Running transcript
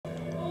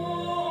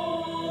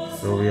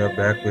So we are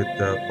back with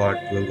part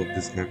 12 of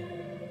this game.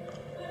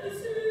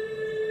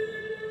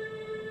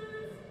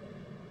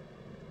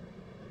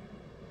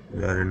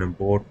 We are in a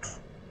boat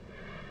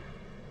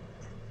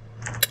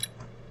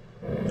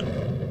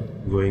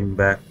going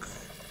back.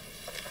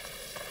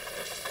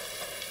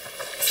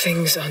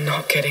 Things are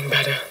not getting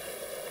better.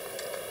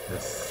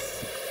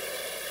 Yes.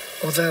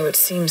 Although it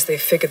seems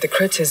they've figured the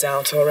critters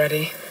out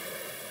already.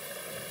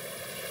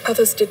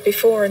 Others did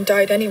before and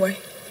died anyway.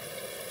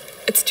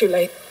 It's too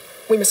late.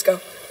 We must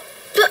go.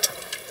 But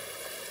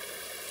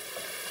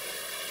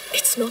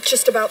it's not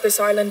just about this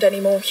island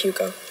anymore,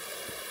 Hugo.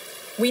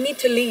 We need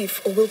to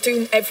leave or we'll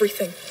doom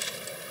everything.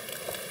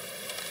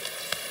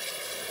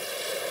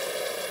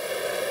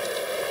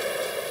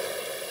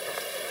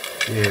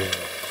 Yeah,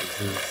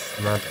 this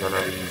is not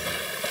gonna be easy.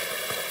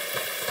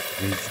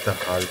 Reach the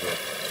harbor.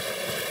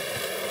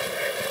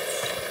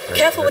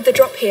 Careful with the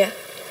drop here.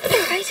 all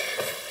right.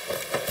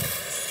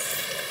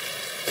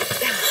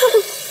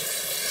 Oh,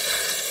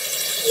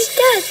 he's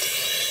dead.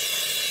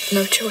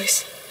 No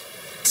choice.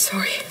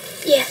 Sorry.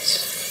 Yes.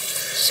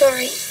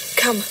 Sorry.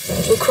 Come,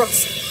 we'll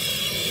cross.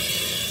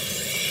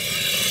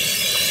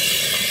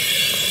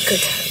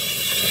 Good.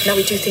 Now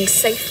we do things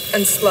safe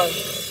and slow.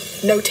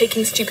 No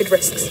taking stupid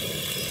risks.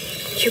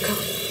 Hugo,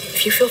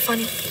 if you feel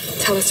funny,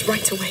 tell us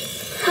right away.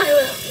 I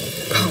will.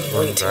 Can't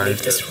wait to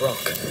leave this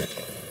rock.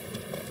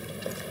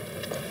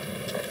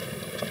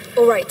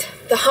 All right,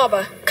 the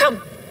harbour.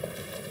 Come.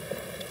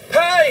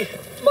 Hey,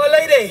 my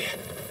lady!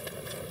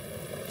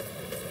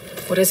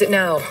 What is it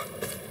now?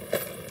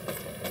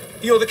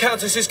 You're the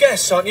Countess's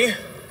guest, aren't you?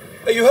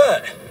 Are you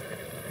hurt?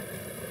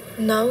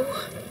 No.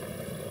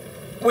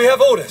 We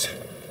have orders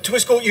to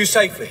escort you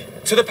safely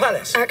to the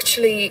palace.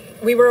 Actually,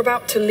 we were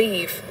about to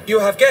leave. You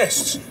have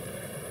guests.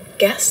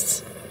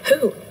 Guests?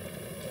 Who?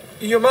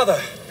 Your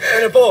mother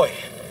and a boy.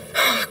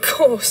 Of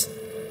course.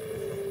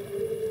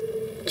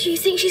 Do you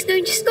think she's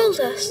going to scold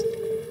us?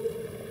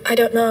 I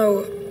don't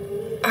know.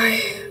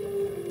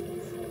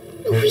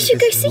 We should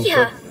go see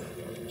her.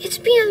 It's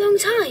been a long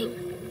time.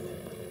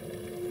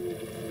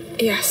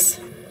 Yes.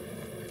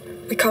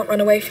 We can't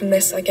run away from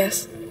this, I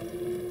guess.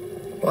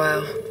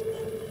 Wow.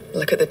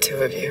 Look at the two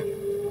of you.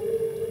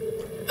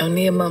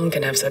 Only a mum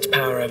can have such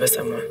power over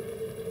someone.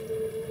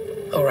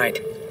 All right.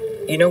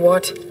 You know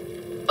what?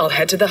 I'll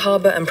head to the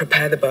harbour and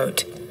prepare the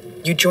boat.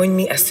 You join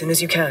me as soon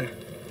as you can.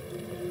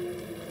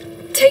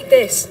 Take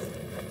this.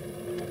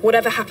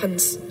 Whatever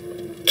happens,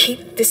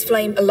 keep this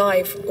flame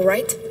alive, all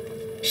right?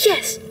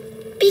 Yes.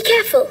 Be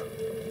careful.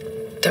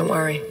 Don't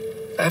worry.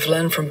 I've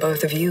learned from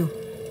both of you.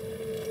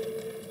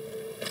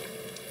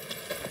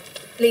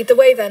 Lead the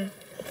way, then.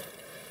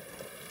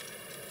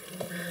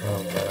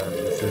 Oh man,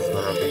 this is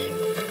gonna be.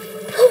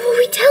 What will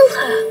we tell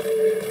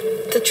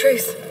her? The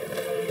truth.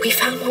 We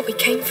found what we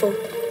came for,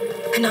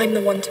 and I'm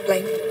the one to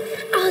blame.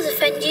 I'll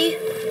defend you.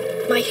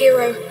 My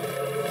hero.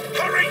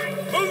 Hurry!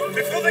 Move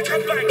before they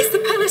come back! Is the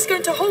palace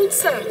going to hold,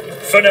 sir?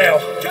 For now,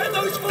 Get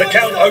those the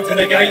Count opened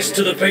the gates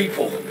to the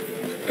people.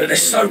 But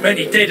there's so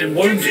many dead and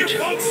wounded.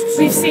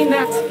 We've seen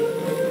that.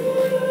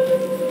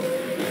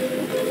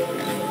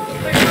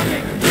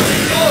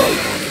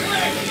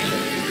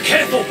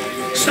 Careful!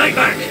 Stay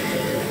back!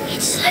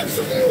 It's like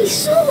the one we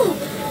saw.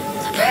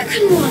 The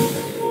broken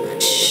one.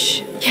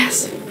 Shh.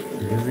 Yes.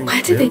 Using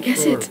Where did they get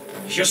it?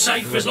 You're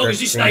safe as long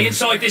as you stay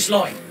inside this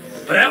line.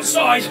 But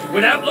outside,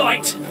 without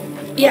light.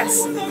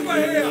 Yes. Over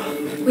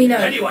here! We know.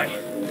 Anyway,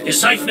 you're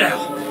safe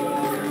now.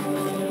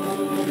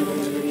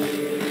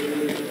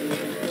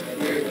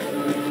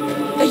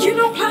 Are you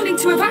not planning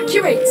to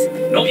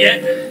evacuate? Not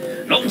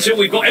yet. Not until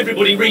we've got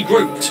everybody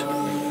regrouped.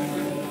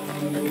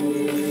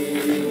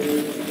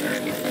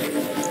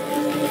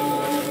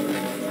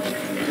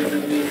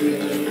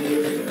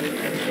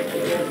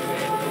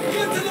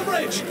 Get to the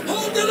bridge!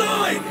 Hold the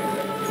line!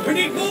 We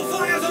need more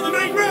fires on the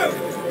main road!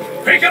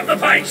 Pick up the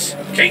pace.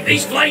 Keep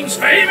these flames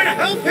fair. Even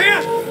help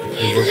here!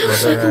 It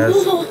looks like a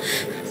war.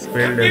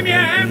 Spilled Give me a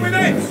hand with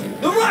everything.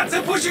 it! The rats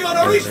are pushing on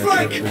our east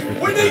flank!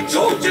 We need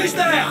torches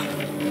there!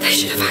 They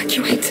should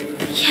evacuate.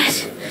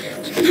 Yes.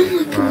 No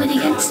one can win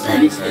against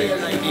them.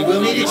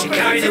 We'll need it to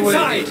carry the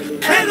inside!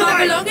 Clear the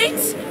way!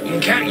 belongings?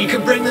 You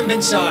can bring them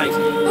inside.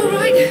 All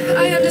right,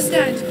 I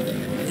understand.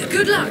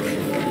 Good luck.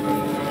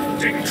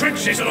 Dig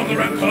trenches along the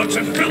ramparts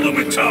and fill them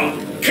with tar.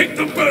 Keep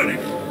them burning.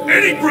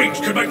 Any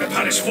breach could make the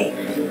palace fall.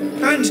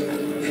 And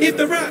if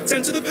the rats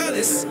enter the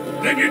palace?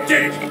 Then you're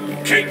dead.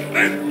 Keep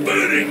them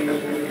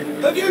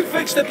burning. Have you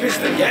fixed the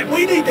piston yet?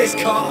 We need this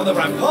cart on the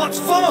ramparts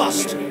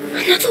fast!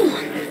 Another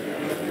one.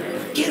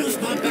 Get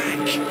off my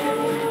back!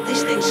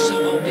 This thing's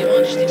so old it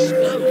might just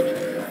explode.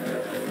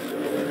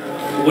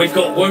 We've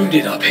got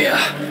wounded up here.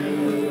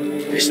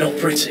 It's not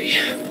pretty.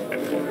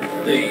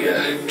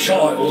 The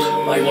child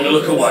may want to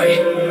look away.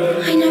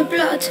 I know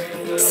blood.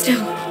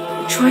 Still,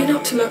 try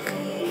not to look.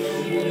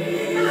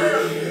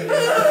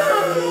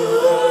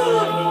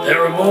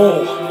 There are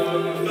more.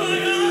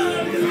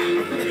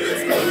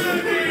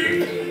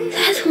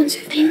 They're the ones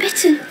who've been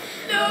bitten.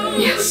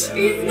 Yes,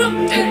 it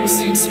will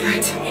soon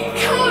spread.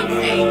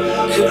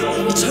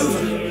 It's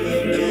over.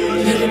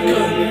 Let him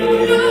go.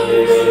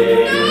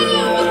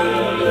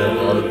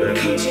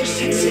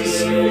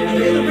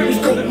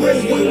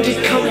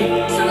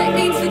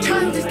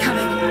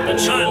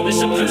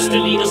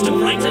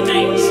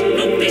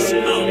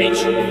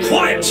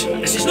 Quiet!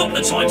 This is not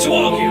the time to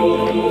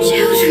argue.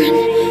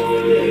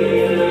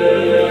 Children.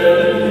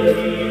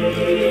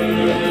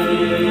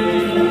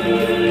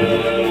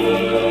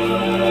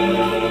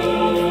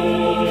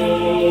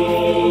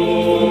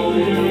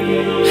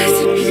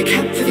 Blessed be the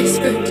camp for this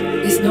food.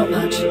 It's not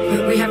much,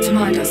 but we have to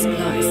mind our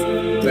supplies.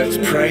 Let's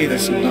pray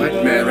this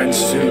nightmare ends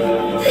soon.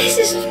 This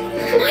is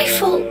my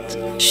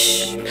fault.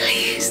 Shh,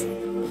 please.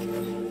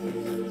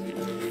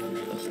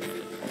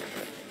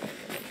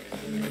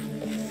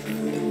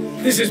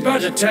 This is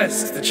but a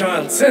test. The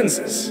child's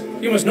senses.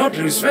 You must not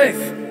lose faith.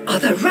 Are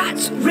the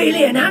rats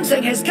really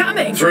announcing his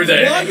coming? Through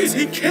there. Why is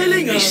he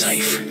killing Be us?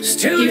 safe.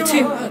 Still You your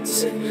too.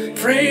 hearts.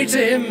 Pray to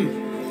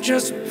him.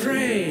 Just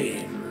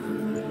pray.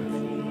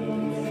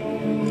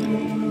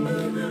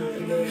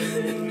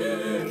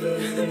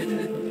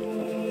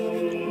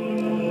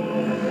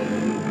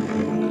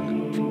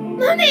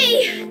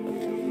 Mummy!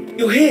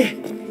 You're here.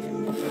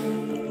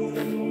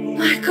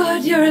 My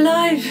God, you're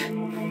alive.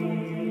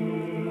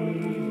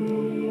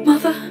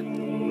 Mother,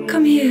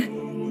 come here.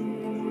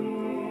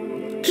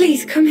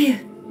 Please, come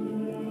here.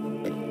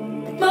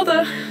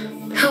 Mother!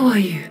 How are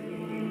you?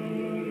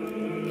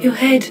 Your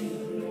head.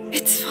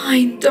 It's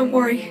fine, don't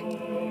worry.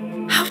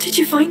 How did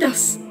you find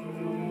us?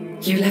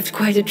 You left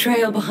quite a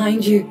trail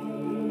behind you.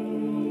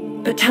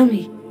 But tell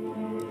me,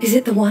 is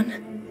it the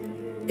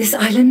one? This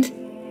island?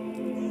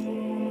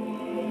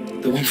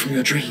 The one from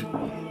your dream.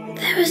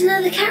 There was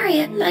another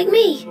carrier, like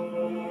me.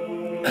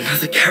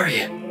 Another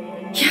carrier.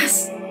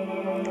 Yes.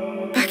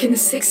 Back in the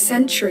 6th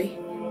century.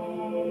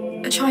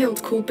 A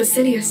child called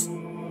Basilius.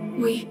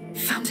 We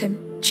found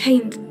him,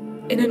 chained,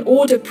 in an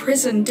order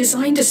prison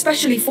designed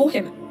especially for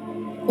him.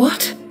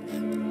 What?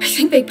 I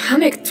think they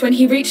panicked when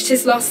he reached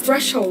his last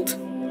threshold.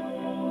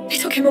 They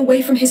took him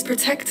away from his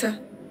protector.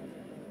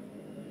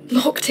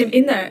 Locked him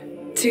in there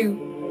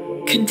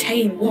to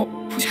contain what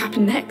would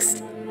happen next.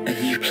 A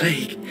new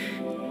plague.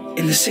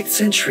 In the 6th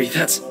century,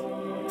 that's...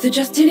 The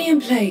Justinian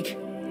plague.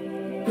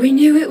 We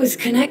knew it was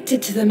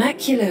connected to the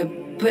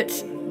macula, but...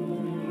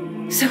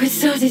 So it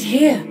started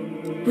here,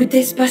 with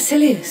this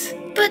Basilius.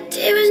 But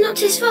it was not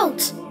his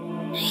fault.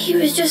 He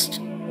was just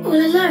all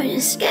alone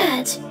and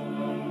scared.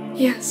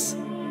 Yes.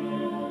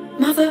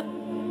 Mother,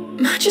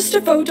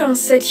 Magister Vaudin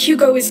said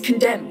Hugo is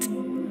condemned.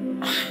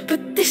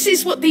 But this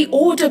is what the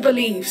Order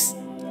believes,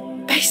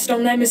 based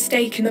on their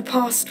mistake in the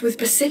past with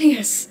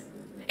Basilius.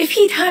 If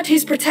he'd had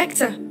his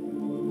protector,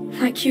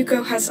 like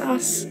Hugo has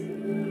us,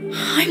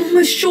 I'm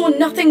almost sure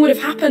nothing would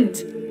have happened.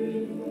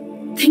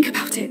 Think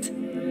about it.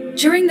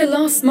 During the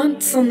last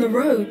months on the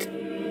road,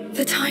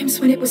 the times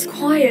when it was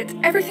quiet,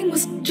 everything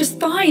was just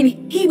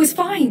fine. He was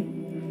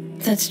fine.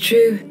 That's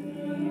true.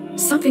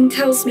 Something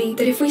tells me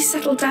that if we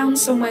settle down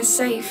somewhere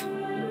safe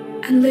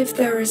and live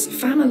there as a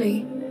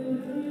family,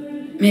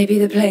 Maybe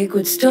the plague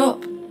would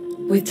stop,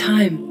 with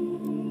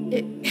time.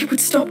 it would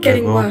stop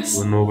getting I hope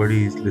worse.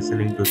 nobody is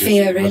listening to this.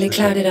 Fear really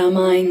clouded our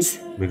minds,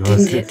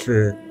 Because didn't if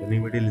it?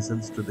 anybody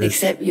listens to this,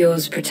 Except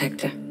yours,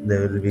 Protector. they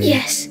will be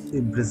Yes.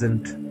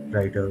 imprisoned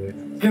right away.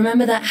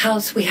 Remember that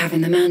house we have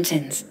in the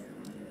mountains?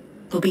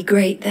 We'll be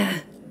great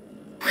there.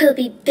 We'll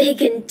be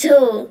big and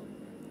tall.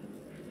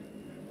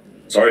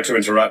 Sorry to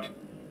interrupt.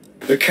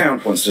 The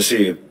Count wants to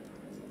see you.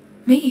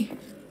 Me?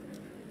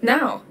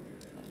 Now?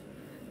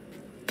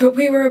 But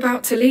we were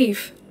about to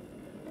leave.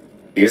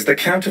 He is the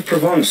Count of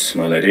Provence,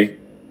 my lady.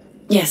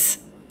 Yes.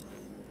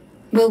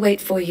 We'll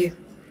wait for you.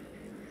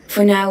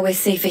 For now, we're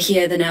safer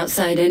here than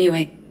outside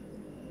anyway.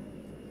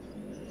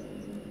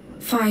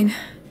 Fine.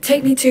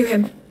 Take me to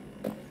him.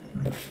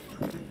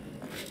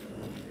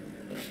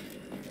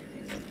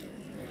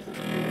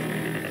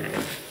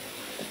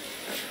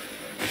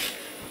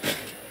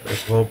 I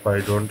hope I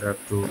don't have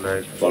to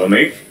Follow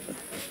me.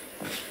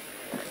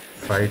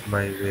 fight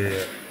my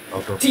way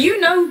out of. Do you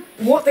know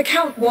what the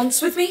Count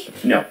wants with me?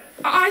 No.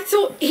 I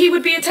thought he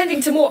would be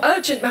attending to more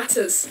urgent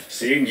matters.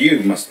 Seeing you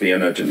must be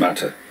an urgent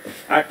matter.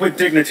 Act with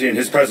dignity in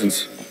his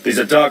presence. These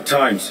are dark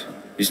times.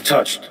 He's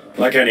touched,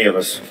 like any of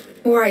us.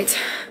 All right.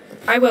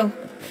 I will.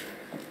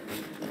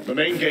 The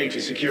main gate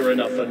is secure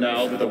enough for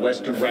now, but the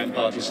western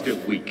rampart is still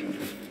weak.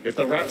 If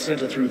the rats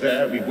enter through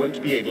there, we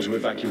won't be able to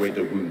evacuate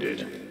the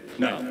wounded.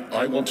 Now,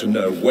 I want to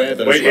know where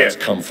those Wait here. rats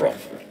come from.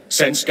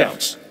 Send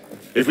scouts.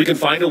 If we can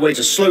find a way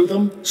to slow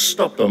them,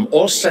 stop them,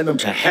 or send them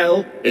to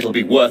hell, it'll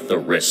be worth the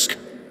risk.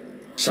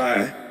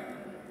 Sire,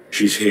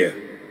 she's here.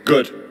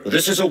 Good.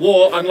 This is a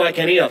war unlike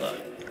any other.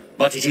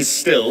 But it is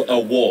still a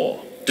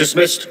war.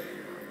 Dismissed.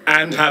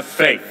 And have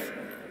faith.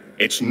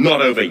 It's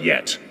not over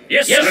yet.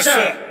 Yes,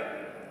 sir.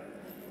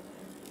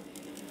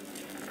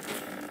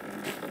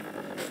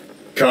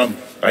 Come,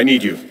 I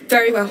need you.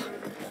 Very well.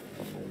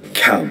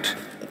 Count.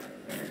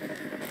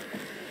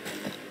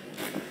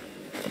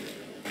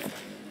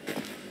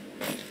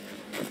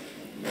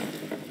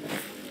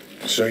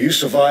 So you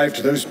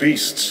survived those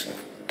beasts.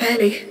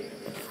 Barely.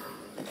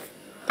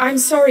 I'm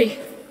sorry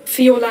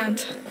for your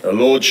land. A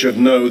lord should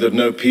know that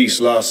no peace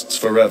lasts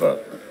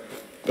forever.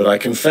 But I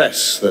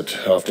confess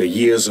that after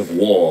years of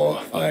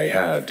war, I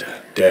had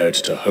dared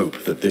to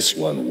hope that this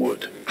one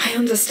would. I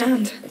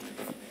understand.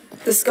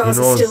 The scars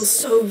are still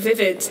so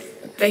vivid.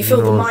 They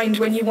fill the mind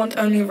when you want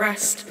only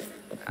rest.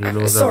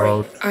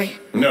 Sorry,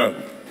 No.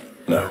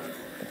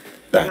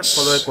 That's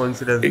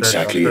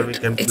exactly it.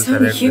 It's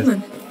only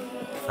human.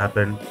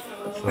 Happened.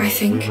 So I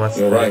think we must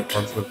you're be right.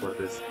 responsible for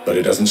this. But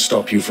it doesn't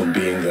stop you from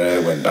being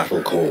there when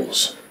battle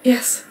calls.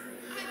 Yes.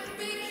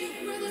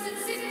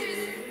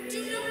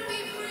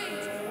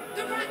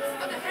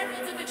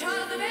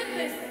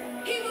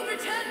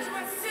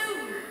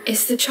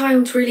 Is the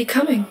child really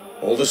coming?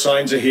 All the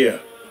signs are here.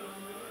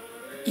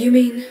 You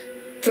mean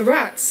the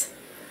rats?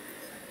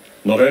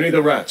 Not only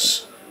the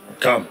rats.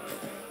 Come.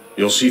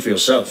 You'll see for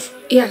yourself.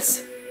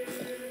 Yes.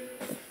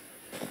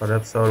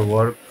 Perhaps our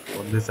work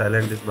on this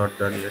island is not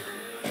done yet.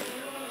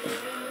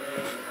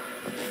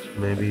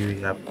 Maybe we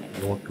have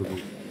more to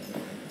do.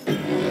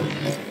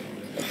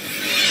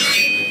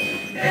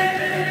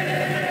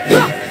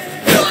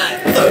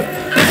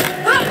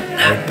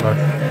 I thought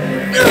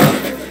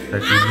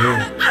that you knew.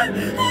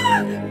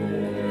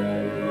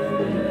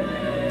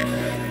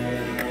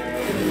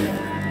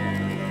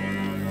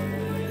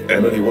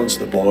 Emily wants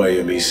the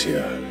boy,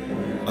 Amicia.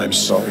 I'm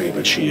sorry,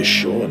 but she is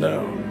sure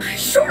now.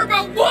 Sure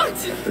about what?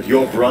 That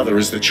your brother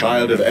is the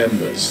child of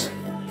Embers.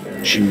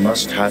 She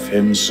must have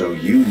him, so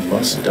you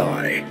must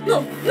die.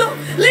 No,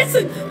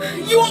 listen!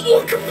 You are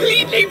all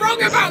completely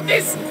wrong about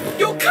this!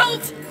 Your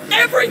cult,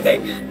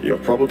 everything! You're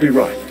probably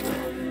right.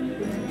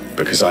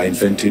 Because I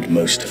invented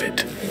most of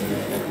it.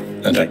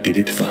 And I did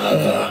it for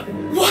her.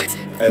 What?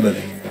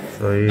 Emily.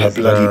 Her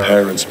bloody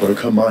parents broke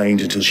her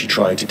mind until she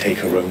tried to take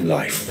her own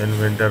life.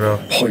 Inventor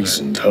of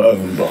poisoned her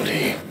own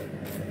body.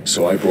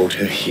 So I brought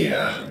her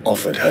here,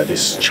 offered her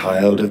this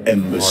Child of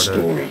Embers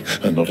story,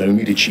 and not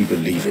only did she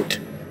believe it,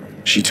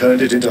 she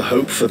turned it into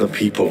hope for the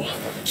people.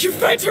 You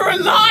fed her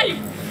alive!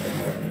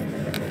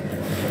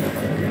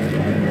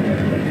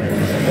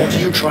 What are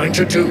you trying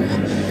to do?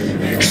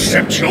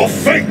 Accept your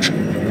fate!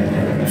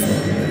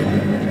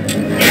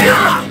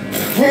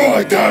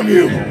 Boy, damn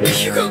you!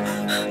 Hugo,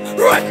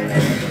 run!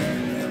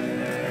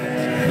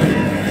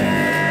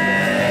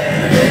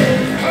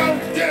 How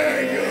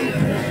dare you!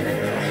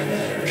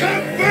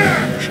 Come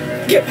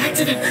back! Get back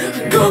to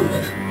them! Come!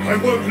 I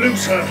won't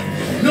lose her!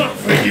 Not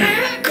for you!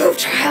 Go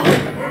to hell!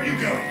 Where you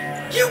go?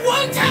 You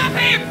won't have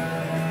him!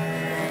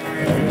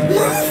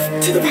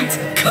 Move to the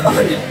right! Come on!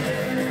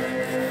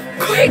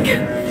 Quick!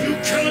 You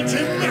can't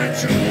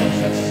imagine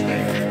what's at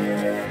stake!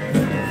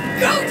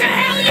 Go to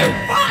hell, you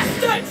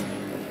bastard!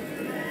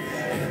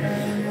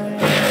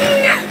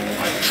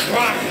 I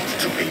tried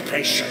to be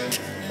patient.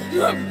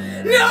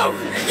 No!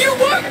 You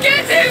won't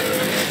get him!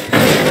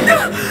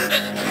 I'll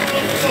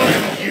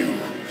find you,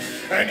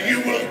 and you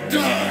will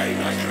die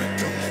like a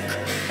dog.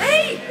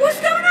 Hey, what's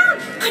going on?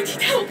 I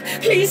need help.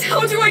 Please,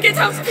 how do I get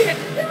out of here?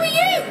 Who are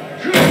you?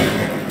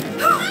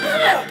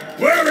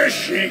 Where is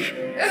she?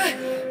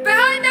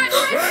 Behind that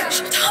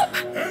dresser. Shut up!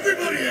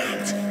 Everybody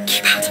out!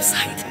 Keep out of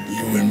sight.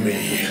 You and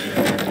me.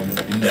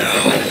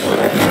 Now.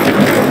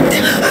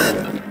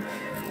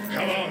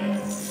 Come on.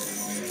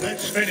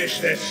 Let's finish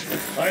this.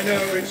 I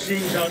know it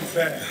seems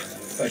unfair,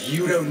 but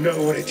you don't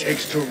know what it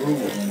takes to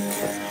rule.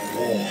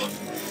 War.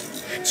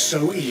 It's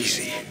so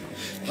easy.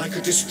 I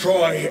could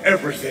destroy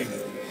everything.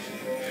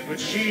 But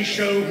she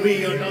showed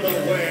me another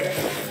way.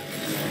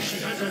 She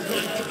has a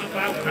light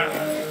about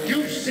her.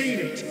 You've seen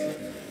it.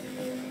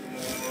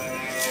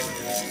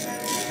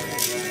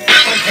 I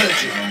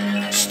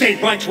told you. Stay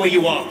right where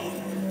you are.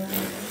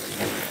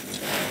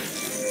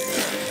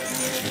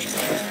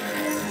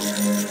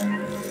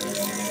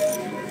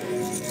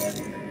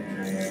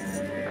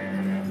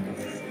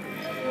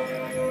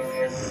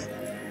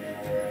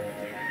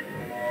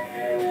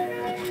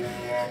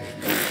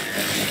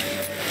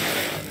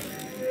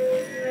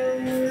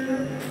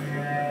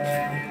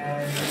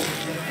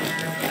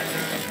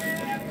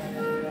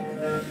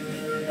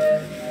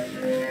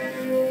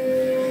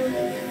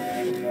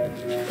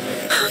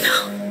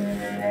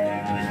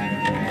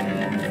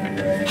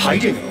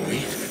 Hiding, are we?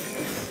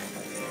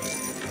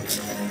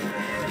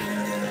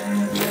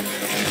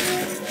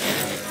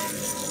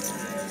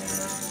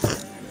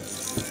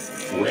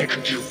 Where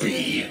could you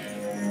be?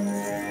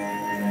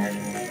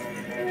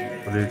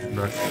 But it did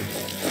not see.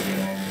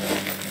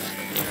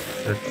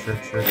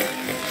 Shit.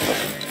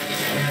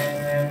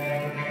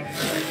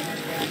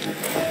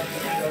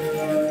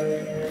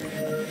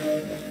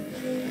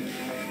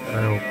 I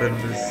open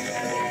this.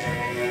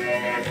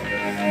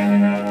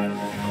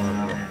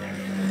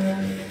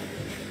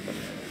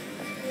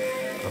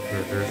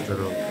 Okay, there's the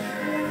room.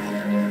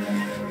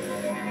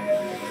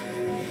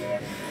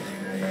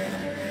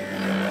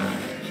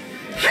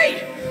 Hey!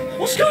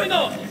 What's going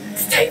on?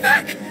 Stay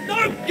back! No!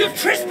 You're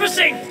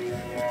trespassing!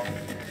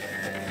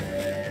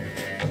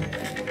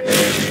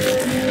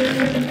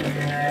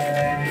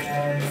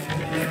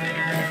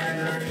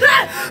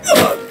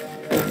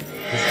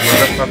 This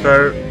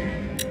motherfucker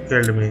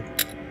killed me.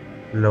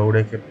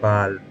 Laude ke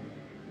pal.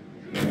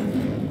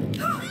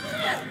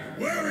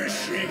 Where is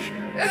she?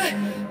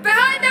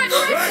 Behind that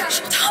dresser!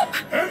 Shut up!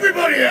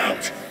 Everybody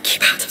out!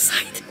 Keep out of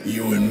sight.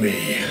 You and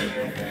me.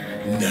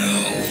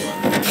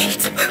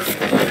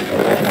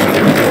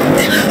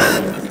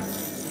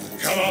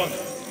 Come on.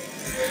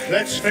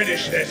 Let's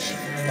finish this.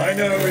 I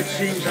know it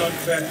seems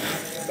unfair,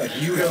 but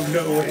you don't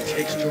know what it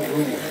takes to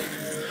rule.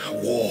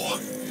 War.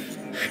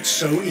 It's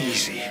so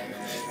easy.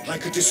 I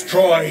could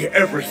destroy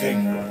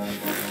everything.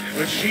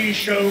 But she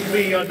showed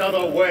me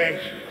another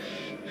way.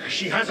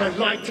 She has a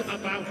light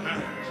about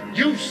her.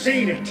 You've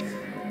seen it.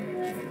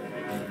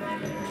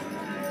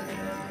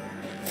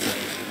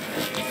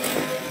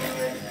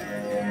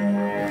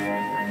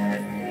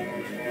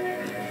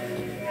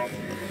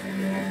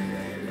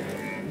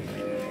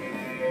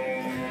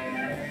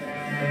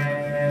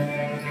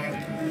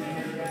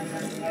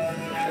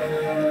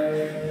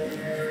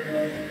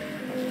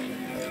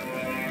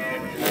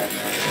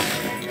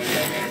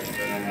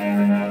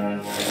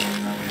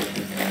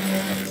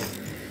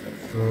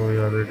 So we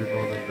already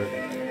know the way.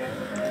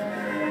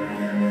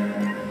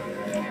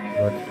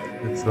 But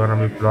it's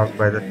gonna be blocked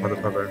by that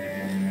motherfucker.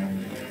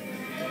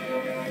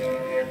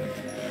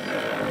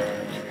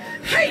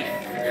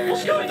 Hey!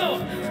 What's going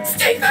on?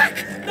 Stay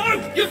back!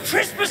 No! You're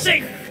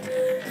trespassing!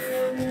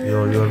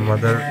 Your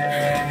mother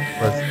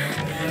was.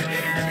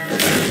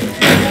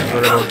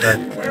 What about that?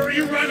 Where are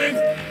you running?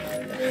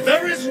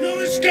 There is no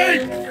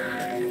escape!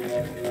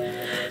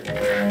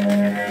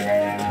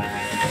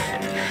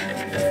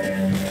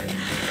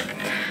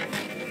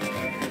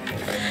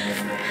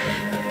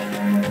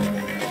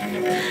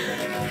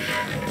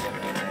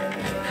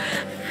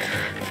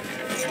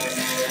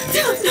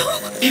 No!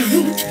 You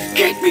won't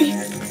get me!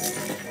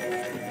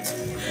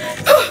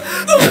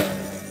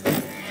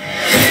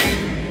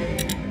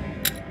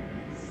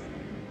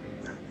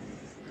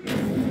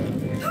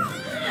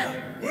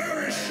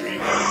 Where is she?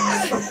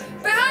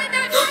 Behind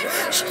that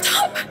fence! Shut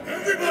up!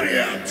 Everybody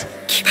out!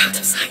 Keep out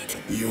of sight.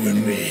 You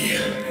and me.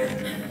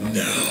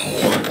 Now.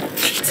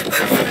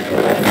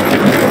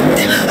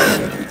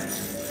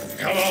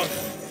 Come on.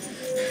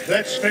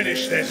 Let's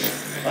finish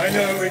this. I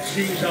know it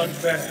seems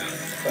unfair,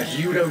 but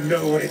you don't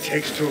know what it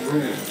takes to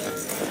rule.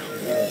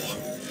 War.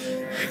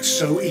 It's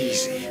so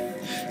easy.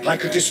 I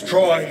could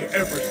destroy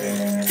everything.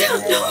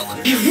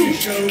 No! You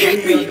won't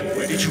get me!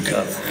 Where did you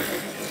go?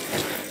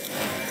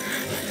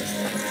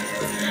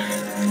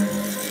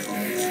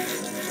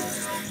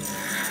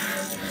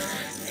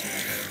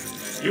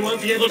 You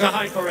won't be able to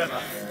hide forever.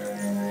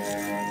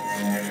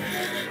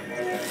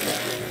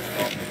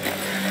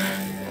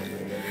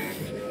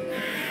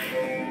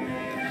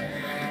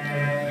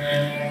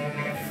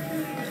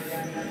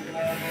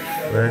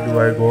 Where do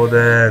I go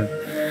then?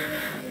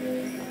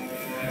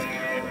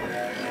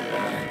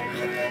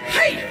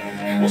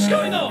 Hey! What's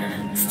going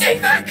on? Stay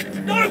back!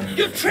 No!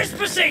 You're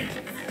trespassing!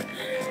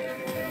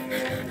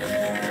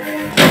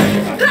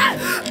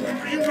 Where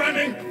are you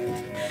running?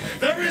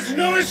 There is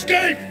no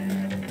escape!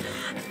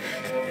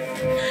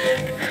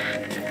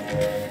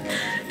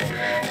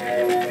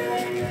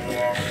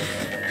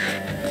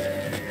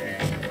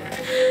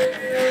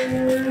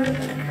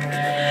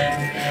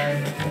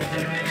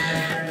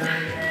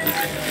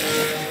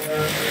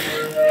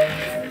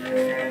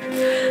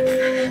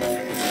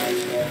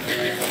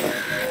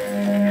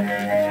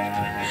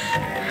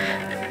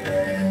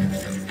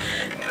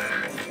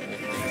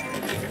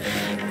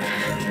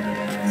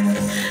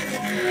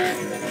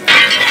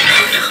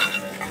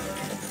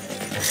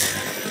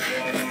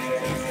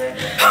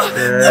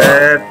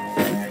 Shit.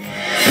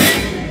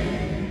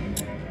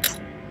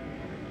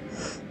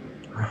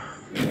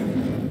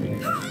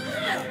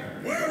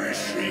 Where is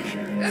she?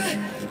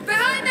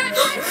 Behind that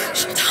fence!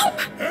 Shut up!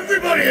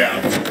 Everybody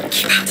out!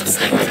 Keep out of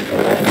sight.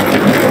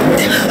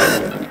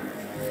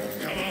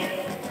 Come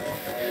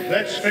on.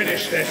 Let's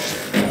finish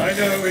this. I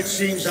know it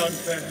seems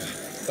unfair,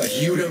 but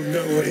you don't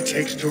know what it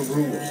takes to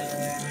rule.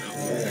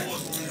 War.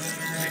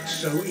 It's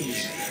so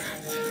easy.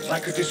 I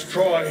could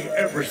destroy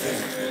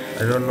everything.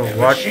 I don't know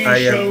what She I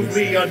am showed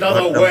missing. me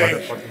another What the way.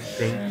 motherfucking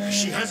thing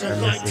She has a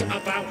I'm light missing.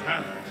 about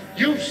her.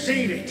 You've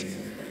seen it.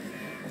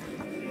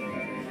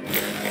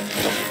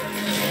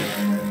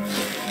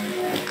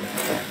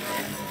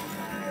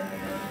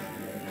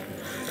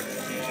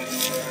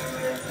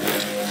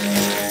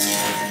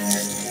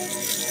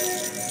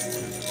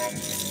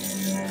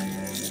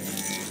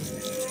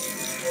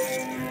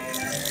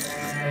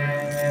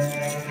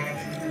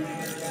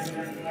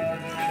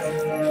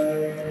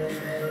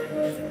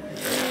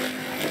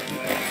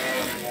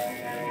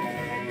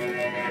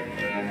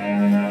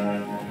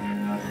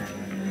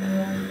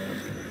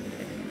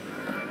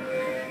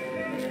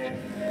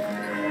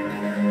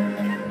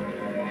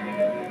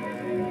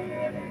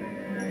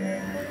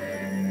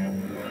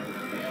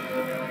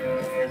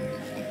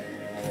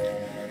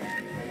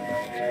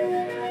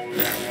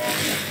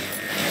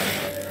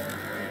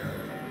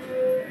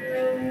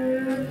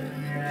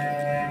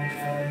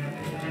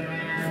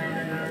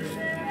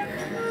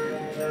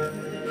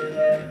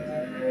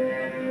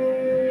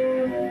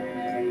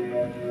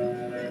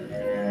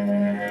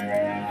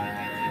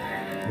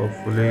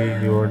 Hopefully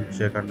he won't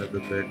check under the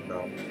bed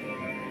now.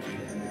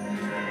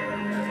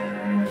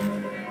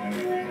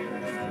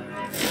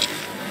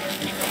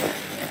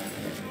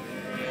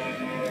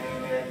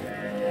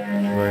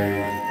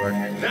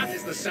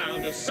 the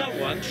sound of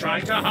someone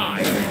trying to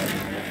hide.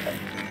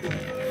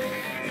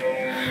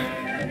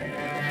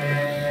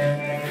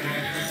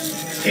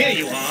 Here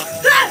you are.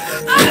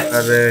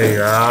 अरे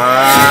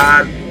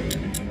यार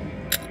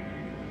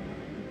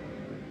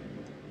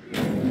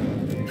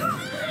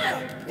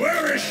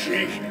Where is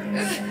she?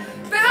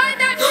 Behind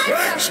that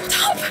tractor! Shut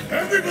up!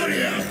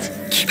 Everybody out!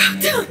 Keep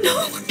out down. No,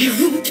 you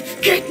won't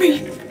get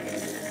me.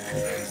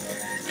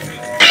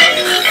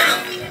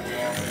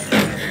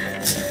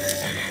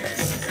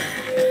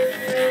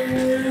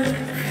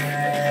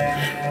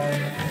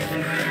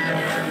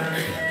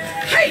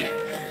 Hey!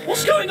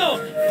 What's going on?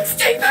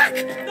 Stay back!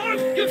 No!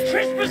 You're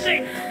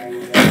trespassing!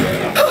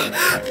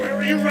 Where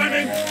are you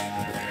running?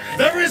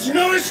 There is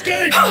no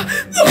escape!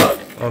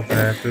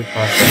 okay too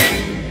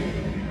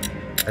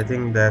fast I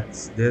think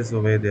there's a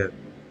way there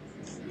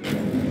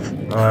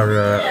or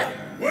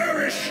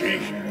Where is she?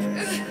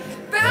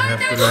 I have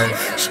to like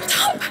Shut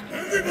up!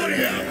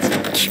 Everybody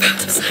out! Keep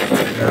out of sight.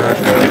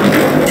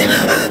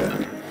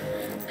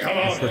 Come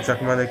on. इसको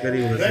चकमा देकर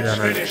ही उधर से Let's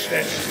जाना है finish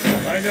this.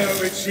 I know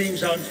it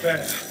seems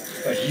unfair,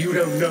 but you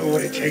don't know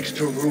what it takes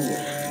to rule.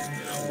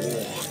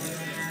 War.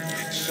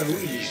 It's so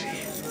easy.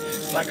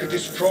 I could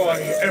destroy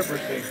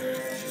everything.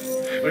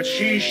 But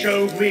she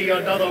showed me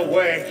another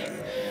way.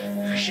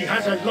 She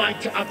has a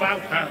light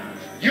about her.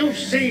 You've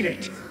seen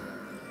it.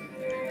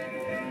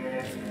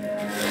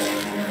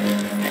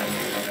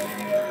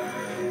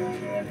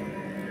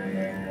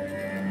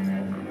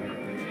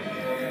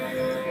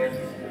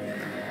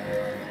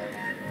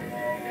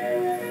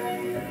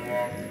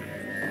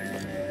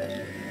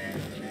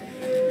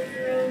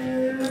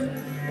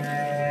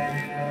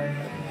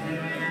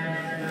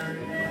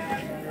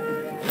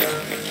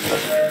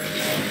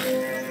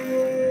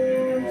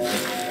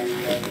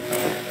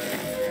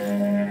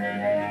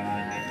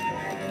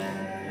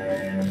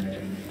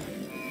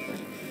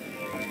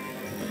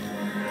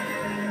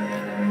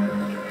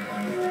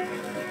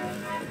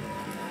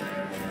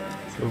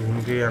 तो घूम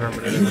के आना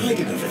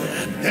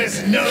पड़ेगा There's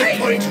no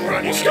point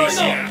running What's going this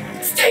on?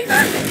 here. Stay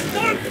back!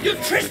 No!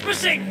 You're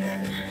trespassing!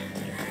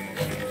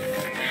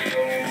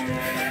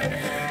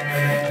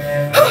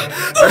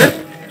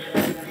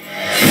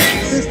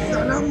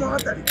 साला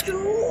मादर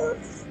चोद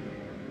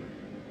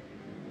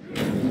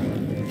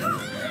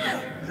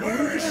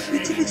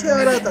पीछे पीछे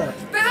आ रहा था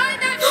Behind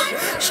that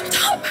tractor! Shut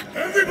up!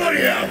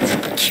 Everybody out.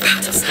 Keep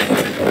out of sight.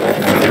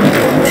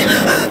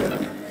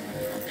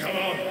 Come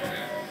on.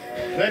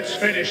 Let's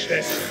finish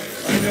this.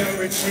 I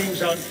know it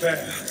seems unfair,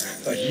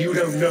 but you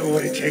don't know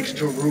what it takes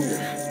to rule.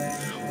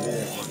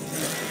 War.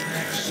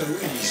 It's so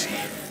easy.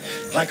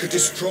 I could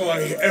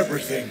destroy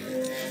everything.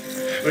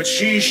 But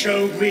she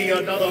showed me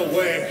another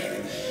way.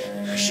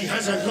 She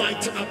has a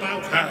light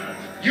about her.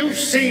 You've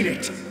seen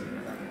it.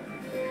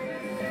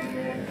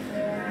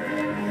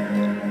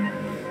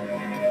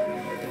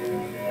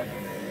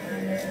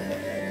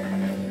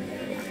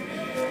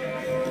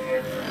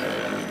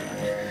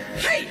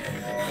 Hey!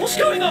 What's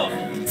going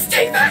on?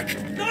 Stay back!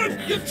 No!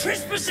 You're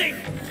trespassing!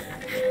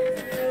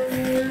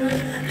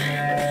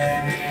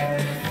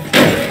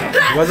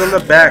 He was on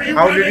the back.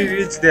 How did he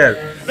reach there?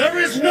 There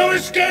is no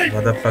escape.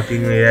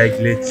 Motherfucking AI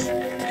glitch.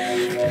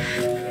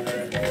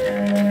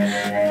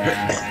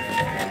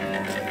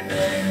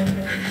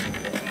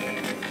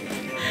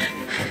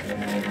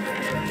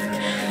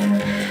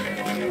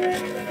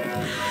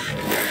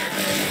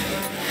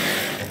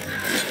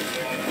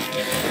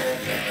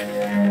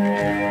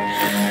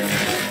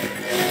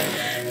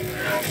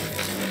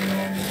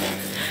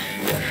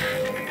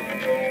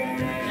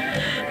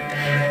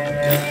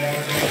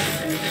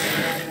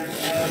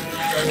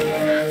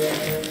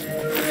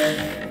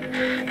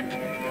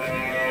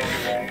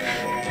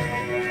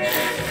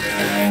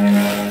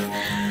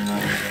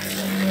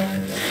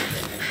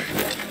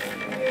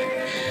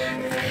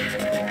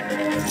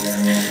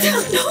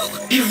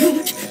 No, you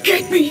won't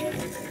get me.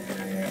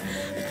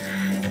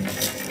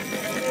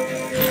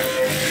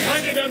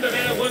 Hiding under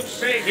there won't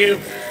save you.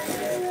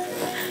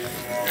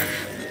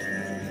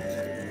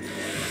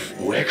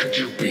 Where could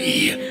you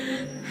be?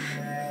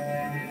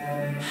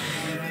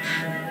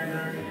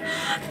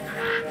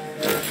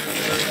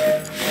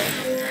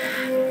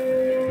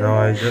 Now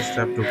I just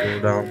have to go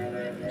down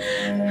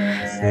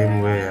the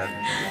same way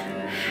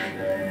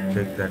and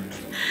take that.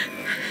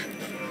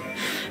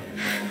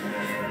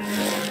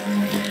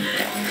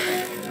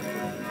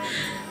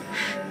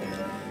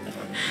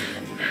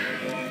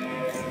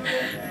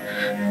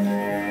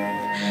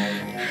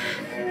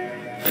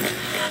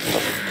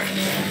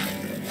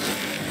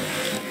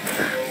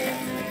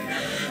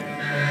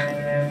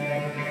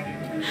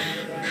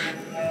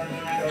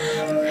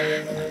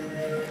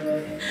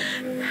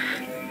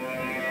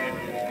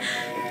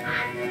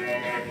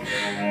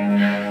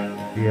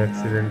 He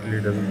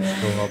accidentally doesn't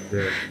show up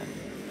there.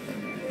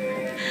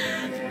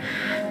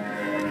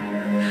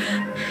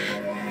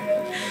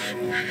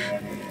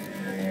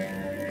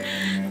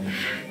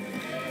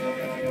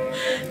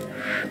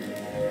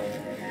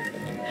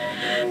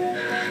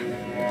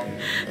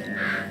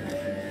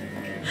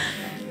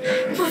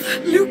 Mother,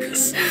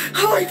 Lucas,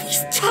 how have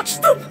you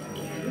touched them?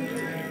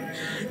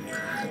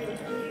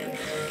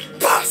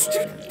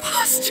 You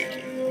bastard!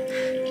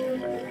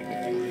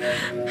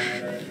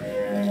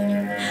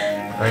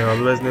 I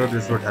always knew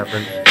this would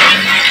happen.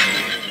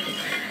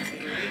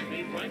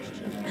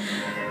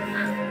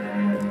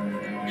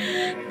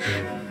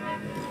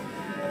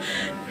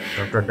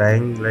 After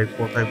dying like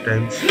 4 or 5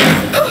 times.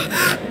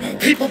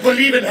 People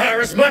believe in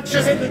her as much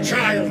as in the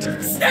child.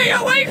 Stay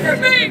away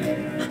from me!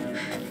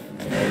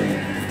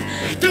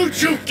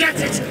 Don't you get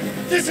it?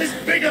 This is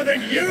bigger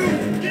than you!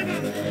 Give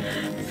her the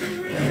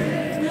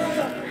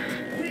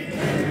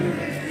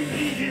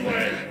easy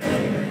way.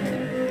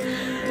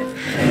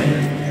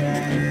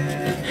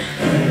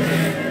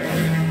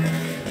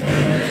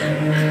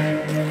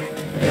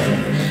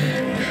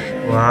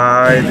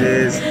 Why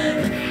this?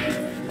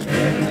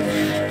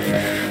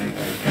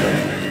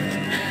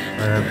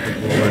 I have to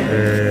go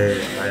again.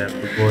 I have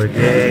to go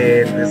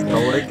again. This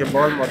coward can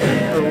ball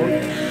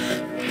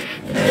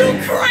You're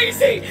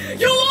crazy!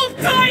 You'll all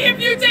die if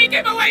you take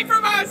him away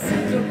from us!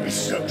 Don't be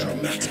so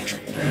dramatic.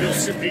 You'll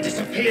simply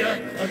disappear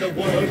and the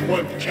world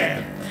won't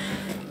care.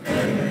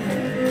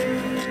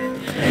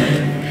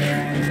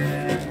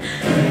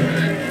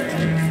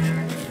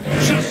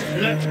 Just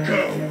let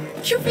go.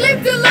 You've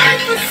lived a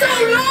life for so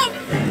long!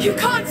 You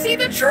can't see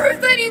the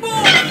truth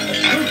anymore!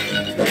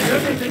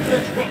 Everything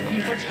that's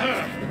rotten but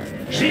her.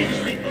 She's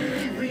the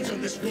only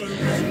reason this world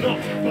is not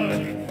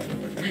burning.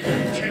 We will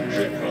protect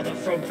your brother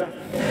from that.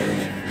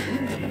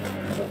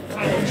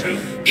 Power to.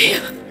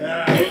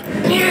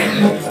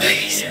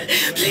 Please,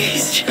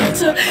 please,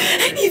 shelter,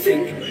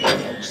 anything.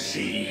 You'll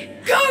see.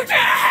 Go to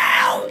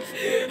hell!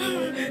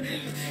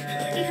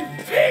 You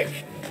pig!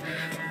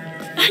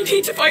 I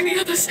need to find the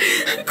others.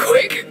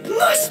 Quick!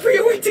 Must be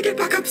a way to get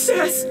back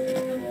upstairs.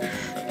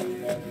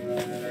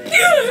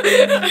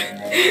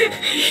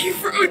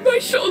 You've ruined my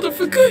shoulder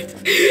for good.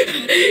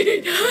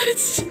 It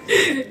hurts.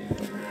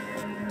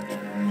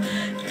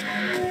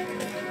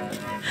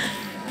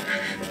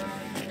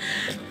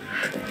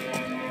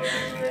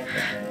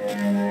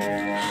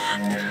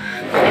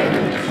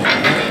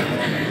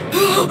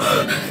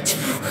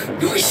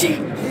 Noisy.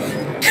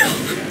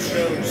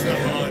 Chose the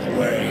hard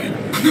way.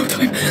 No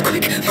time.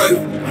 Quick,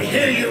 move. I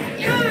hear you.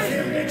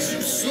 Fear makes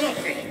you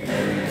sloppy.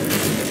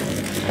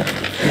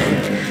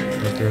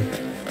 Okay,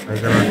 I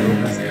cannot do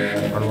this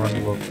on one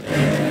go.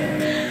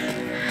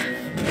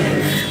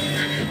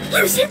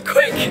 Lose him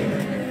quick.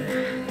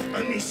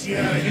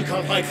 Amicia, you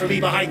can't hide from me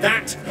behind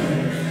that.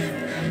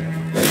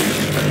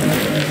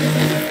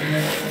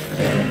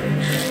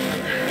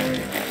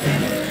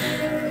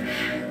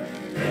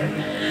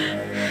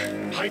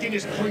 Hiding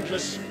is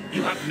pointless.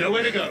 You have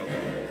nowhere to go.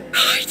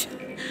 Hide.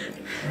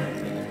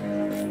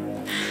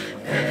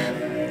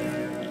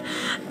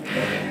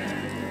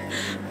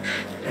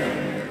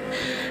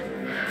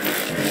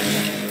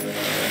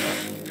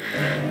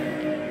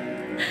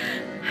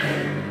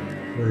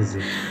 Where is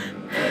he?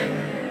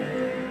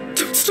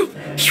 Don't stop.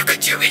 You could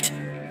do it.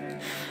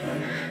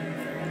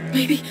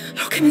 Maybe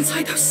lock him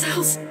inside those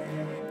cells.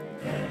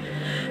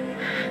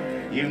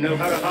 You know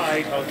how to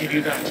hide, I'll give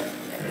you that.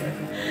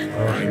 Okay.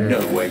 I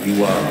know where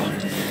you are.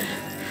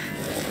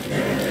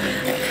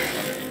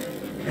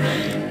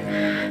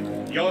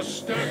 You're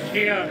stuck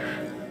here.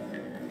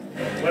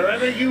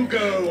 Wherever you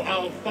go,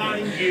 I'll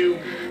find you.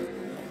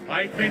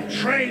 I've been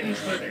trained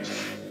for this.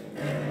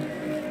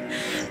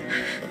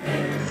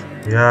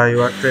 Yeah,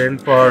 you are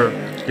trained for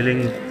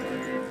killing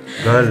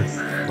girls,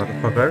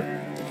 motherfucker.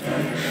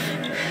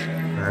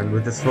 And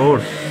with a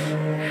sword.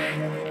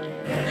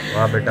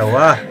 वाह बेटा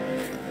वाह,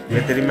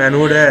 ये तेरी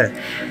manhood है.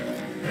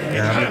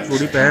 यहाँ पे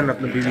चूड़ी पहन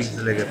अपने बीवी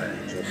से लेके पहन.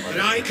 But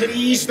I can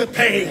ease the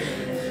pain.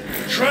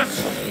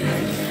 Trust me.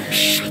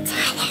 Shut the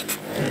hell up.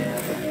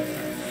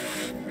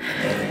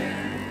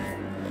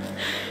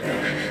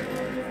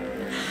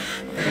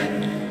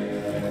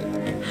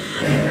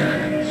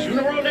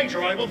 Sooner or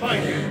later, I will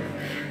find you.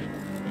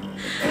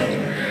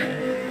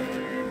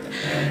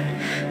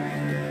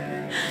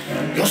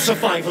 Your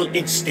survival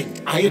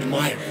instinct, I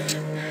admire it.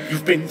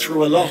 You've been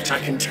through a lot, I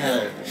can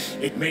tell.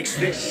 It makes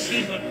this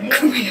even more...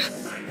 Come here.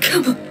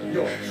 Come on.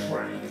 You're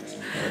trapped.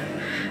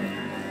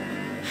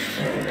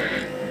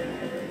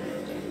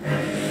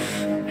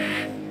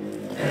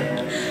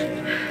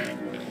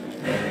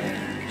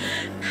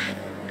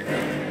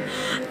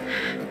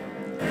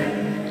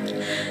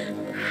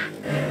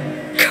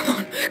 Come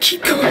on.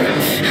 Keep going.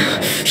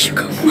 You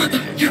go,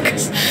 Mother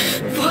Lucas.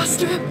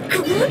 Faster.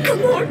 Come on,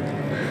 come on.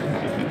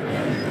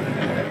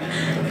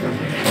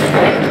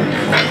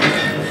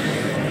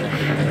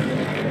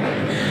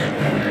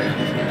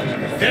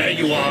 There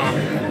you are.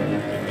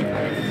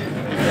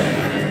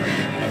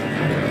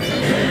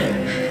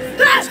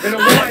 It's been a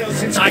while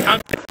since I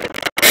have...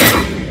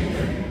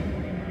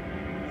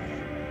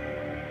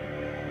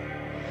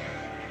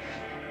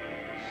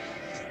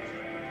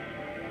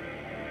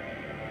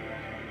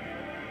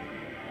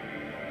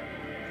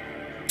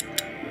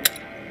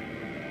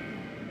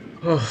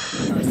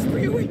 Must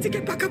be a way to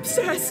get back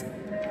upstairs.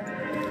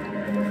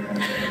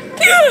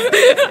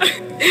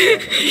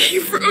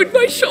 You've ruined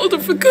my shoulder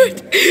for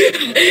good.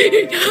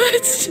 It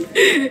hurts.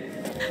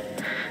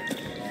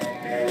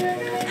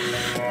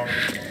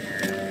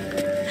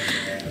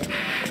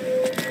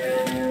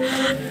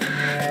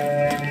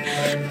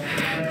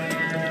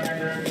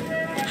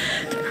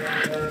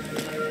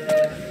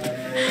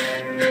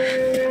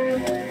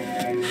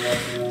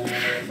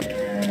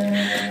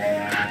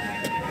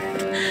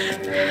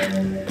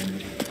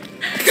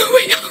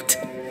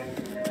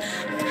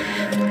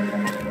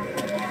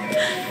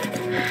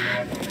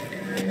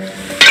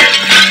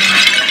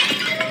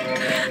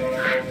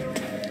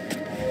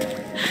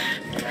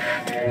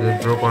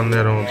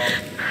 turn around.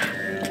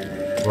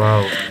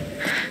 Wow.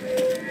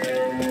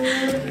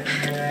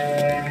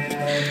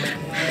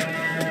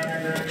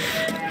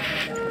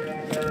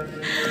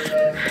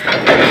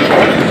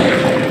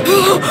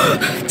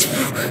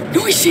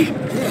 Noisy!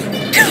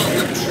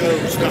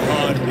 Chose the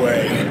hard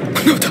way.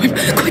 No time!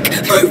 Quick,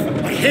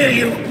 move! I hear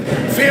you.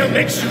 Fear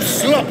makes you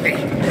sloppy.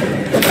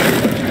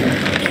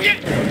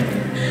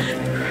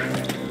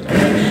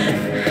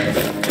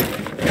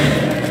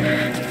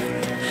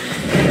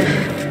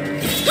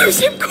 Lose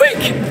him, quick!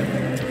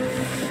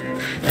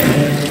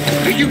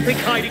 Do you think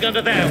hiding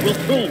under there will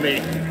fool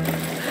me?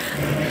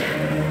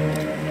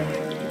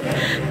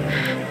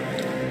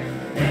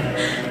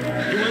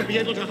 You won't be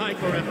able to hide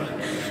forever.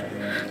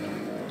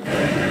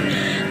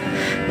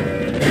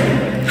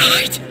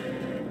 Hide!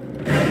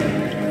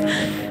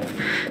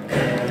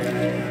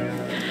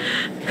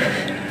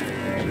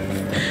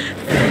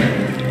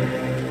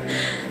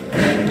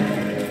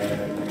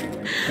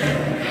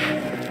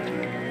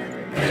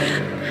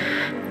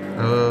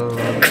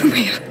 Come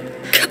here.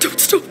 Don't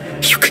stop.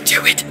 You can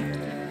do it.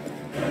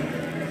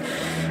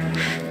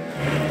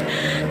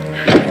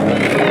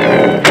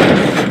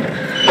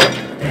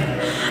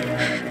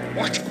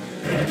 What?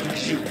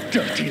 You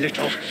dirty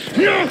little...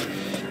 No!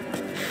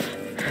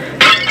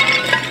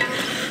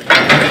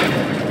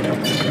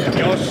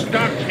 You're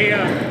stuck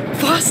here.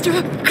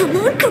 Faster. Come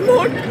on, come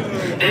on.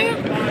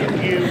 I'll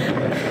find you.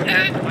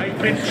 I've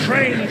been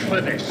trained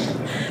for this.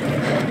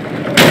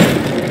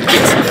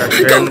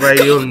 Trained by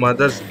your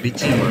mother's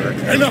bitchy mother.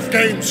 Enough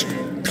games.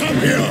 Come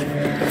here.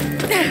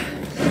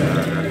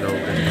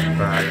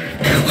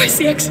 Where's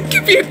the exit?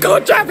 Give me a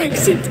goddamn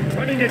exit.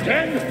 Running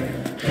again?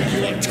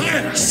 You are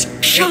tireless.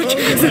 Shut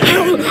the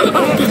hell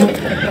up.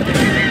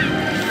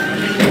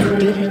 You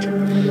did it.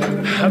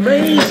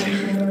 Amazing.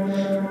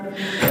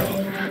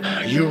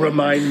 You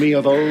remind me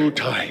of old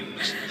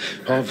times.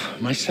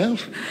 Of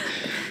myself.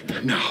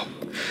 Now,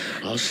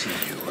 I'll see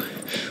you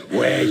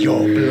where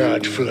your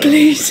blood flows.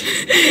 Please,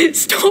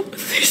 stop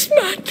this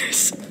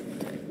madness.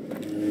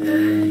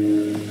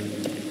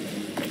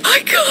 I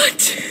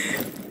can't.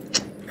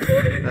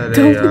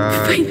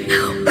 Don't faint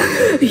now.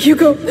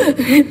 Hugo,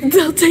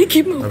 they'll take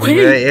him away.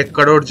 मैं 1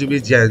 crore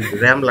GB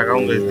RAM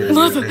लगाऊंगा इस दिन.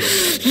 Mother,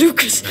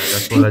 Lucas,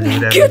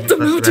 get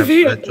them out of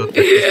here.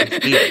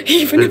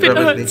 Even if it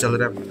hurts.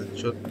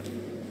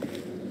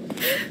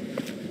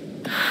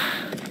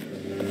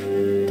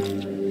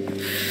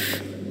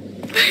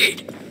 Pain.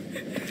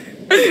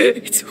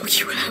 It's all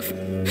you have.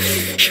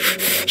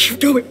 You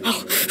know it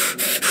well.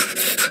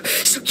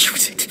 So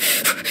use it.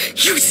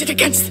 Use it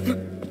against them.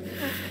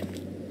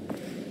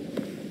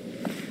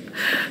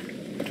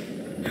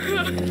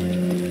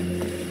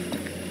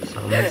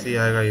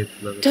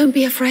 Don't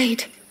be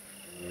afraid.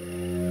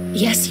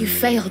 Yes, you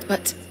failed,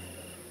 but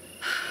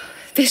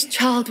this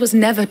child was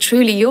never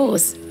truly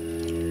yours.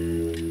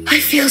 I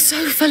feel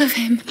so full of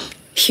him.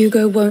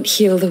 Hugo won't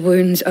heal the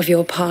wounds of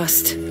your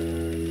past.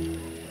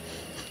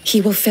 He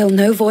will fill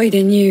no void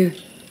in you.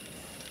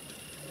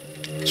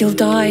 You'll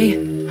die.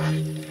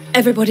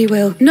 Everybody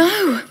will.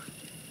 No!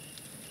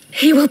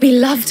 He will be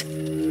loved.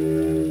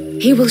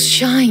 He will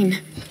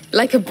shine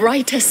like a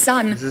brighter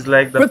sun. This is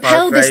like the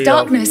repel this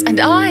darkness, and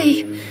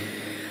I'll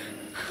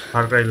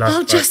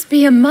just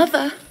be a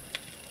mother,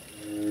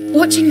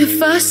 watching the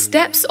first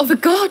steps of a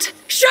god.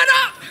 Shut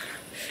up!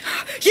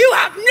 You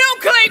have no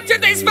claim to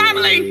this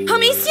family!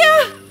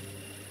 Amicia!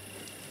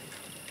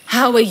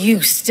 How are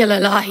you still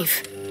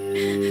alive?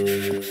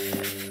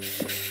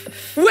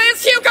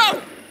 Where's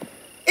Hugo?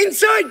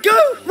 Inside,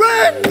 go!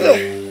 Run!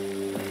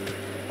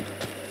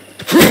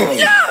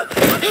 No!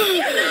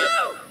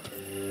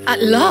 At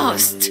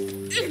last!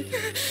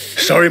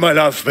 Sorry, my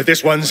love, but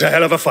this one's a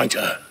hell of a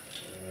fighter.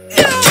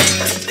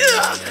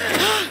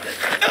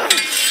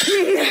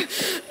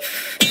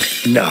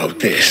 Now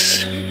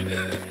this.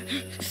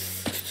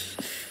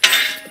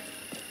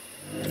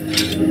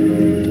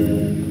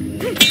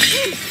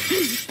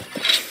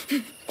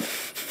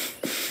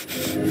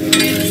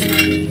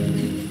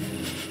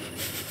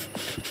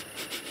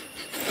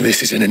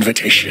 This is an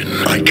invitation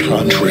I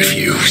can't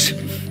refuse.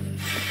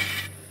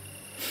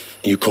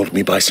 You caught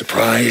me by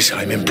surprise.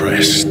 I'm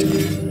impressed.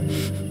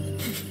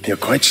 You're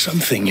quite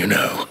something, you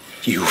know.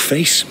 You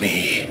face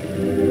me,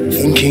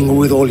 thinking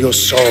with all your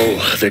soul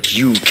that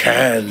you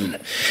can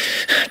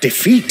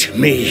defeat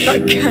me. I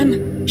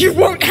can. You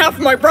won't have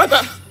my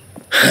brother.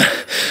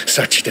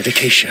 Such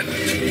dedication.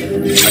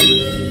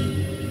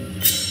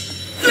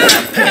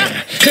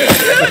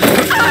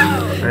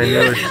 I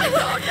know it.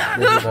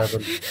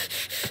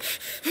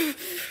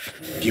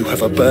 You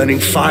have a burning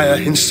fire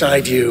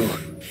inside you.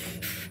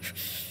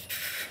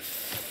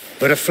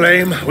 But a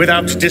flame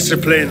without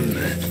discipline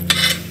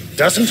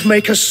doesn't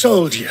make a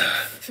soldier.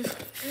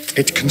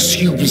 It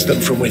consumes them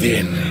from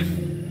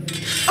within.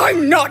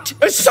 I'm not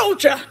a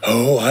soldier!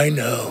 Oh, I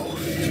know.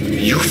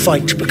 You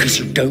fight because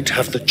you don't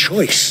have the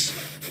choice.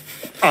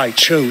 I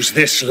chose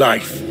this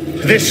life.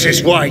 This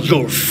is why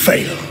you'll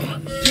fail.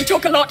 You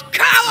talk a lot,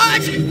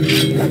 coward!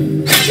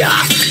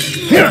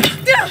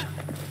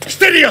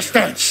 Steady your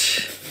stance!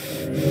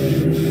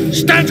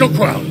 Stand your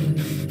ground!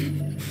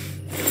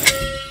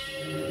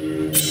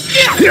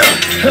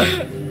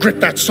 Grip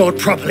that sword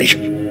properly.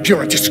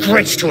 You're a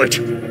disgrace to it.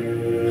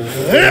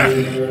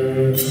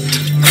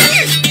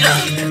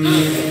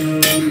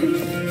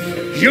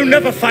 You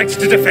never fight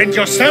to defend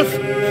yourself.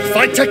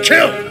 Fight to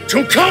kill,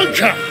 to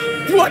conquer.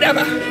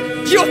 Whatever.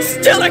 You're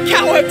still a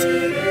coward.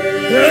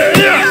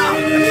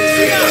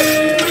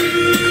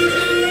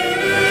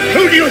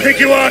 Who do you think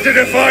you are to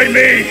defy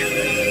me?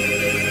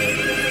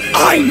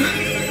 I'm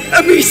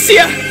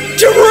Amicia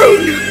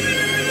Daroon.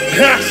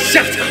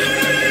 Shut up.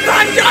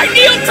 And I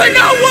kneel to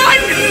no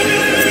one!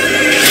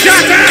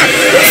 Shut up!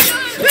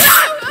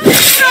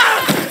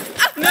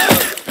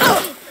 No!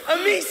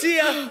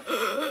 Amicia!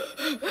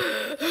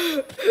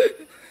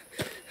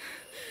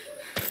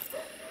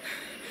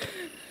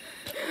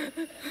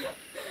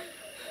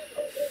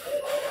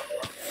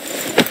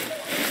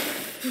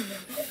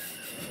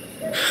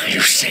 You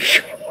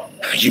see,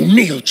 you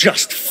kneel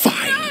just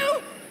fine.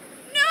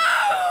 No!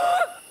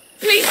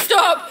 Please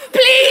stop!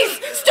 Please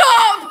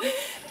stop!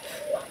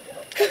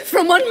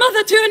 From one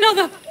mother to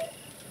another.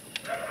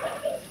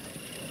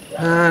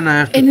 And I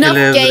have to Enough kill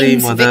every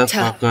games,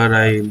 motherfucker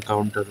I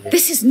encounter with.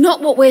 This is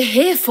not what we're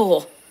here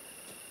for.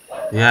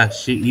 Yeah,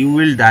 you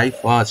will die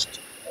first.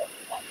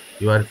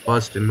 You are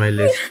first in my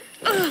list.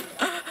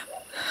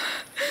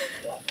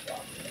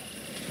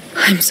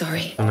 I'm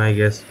sorry. And I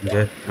guess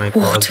my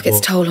War took its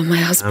toll on my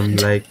husband.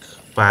 I'm like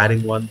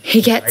firing one.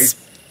 He gets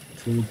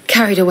through,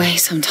 carried away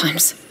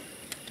sometimes.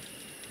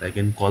 like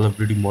in Call of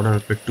Duty Modern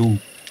Warfare 2.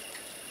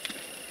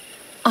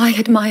 I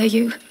admire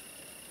you.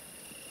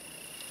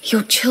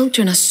 Your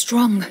children are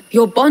strong.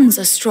 Your bonds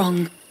are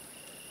strong.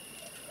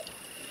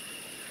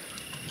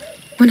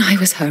 When I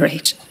was her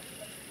age,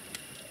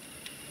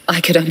 I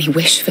could only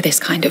wish for this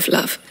kind of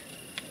love.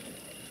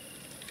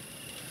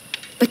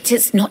 But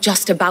it's not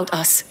just about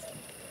us.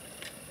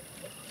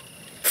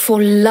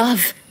 For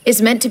love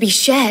is meant to be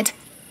shared,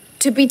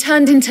 to be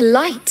turned into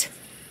light,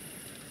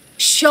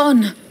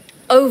 shone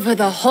over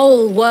the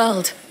whole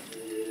world.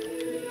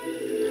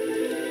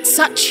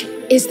 Such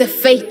is the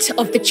fate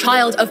of the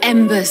child of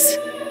embers.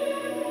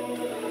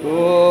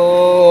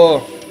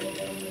 Oh!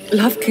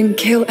 Love can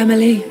kill,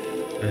 Emily.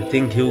 I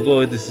think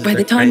Hugo, this is By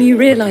the time you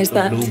realize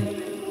that,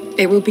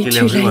 it will be kill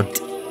too everyone.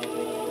 late.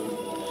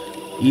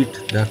 Eat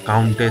the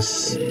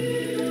Countess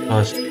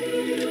first.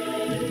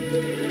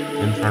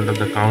 In front of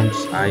the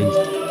Count's eyes.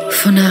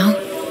 For now,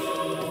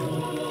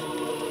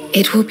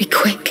 it will be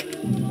quick.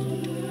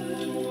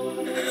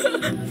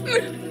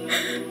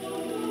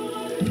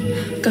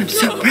 I'm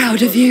so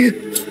proud of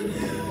you.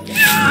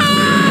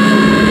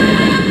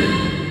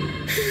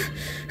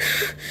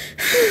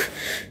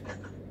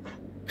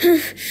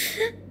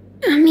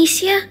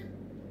 Amicia?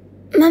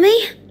 Mummy?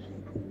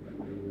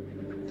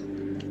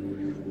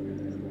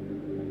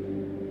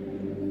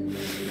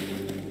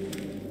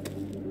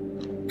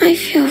 I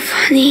feel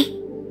funny.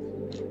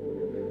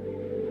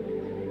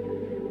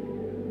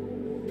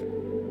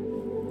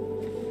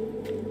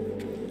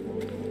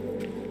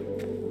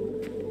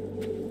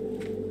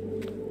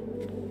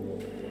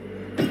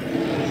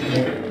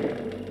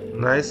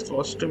 Nice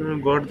costume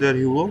you got there,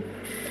 Hugo.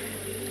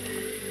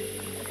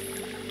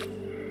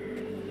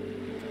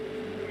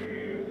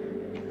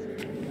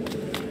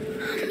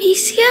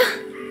 Amicia?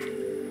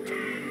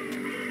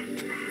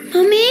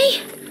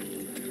 Mummy?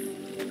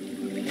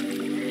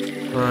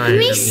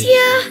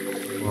 Amicia?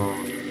 Oh.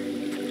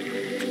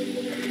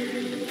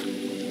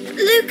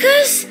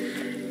 Lucas?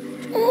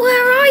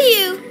 Where are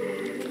you?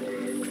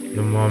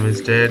 Your mom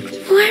is dead.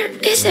 Where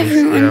is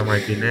everyone? Yeah,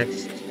 might be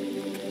next.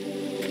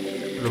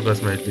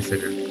 Lucas might be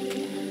second.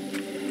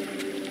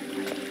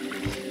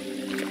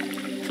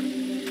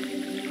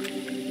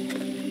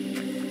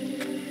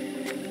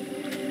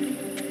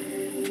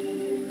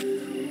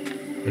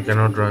 We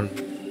cannot run.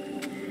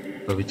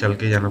 तो अभी चल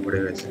के जाना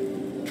पड़ेगा इसे.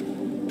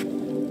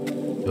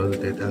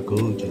 चलते थाको,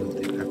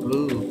 चलते थाको.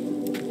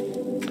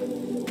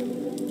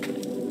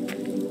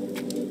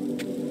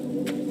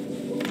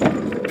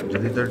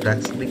 जल्दी तो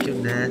डक्स में क्यों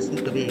नैसी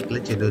कभी एकले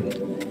चलो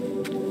नहीं.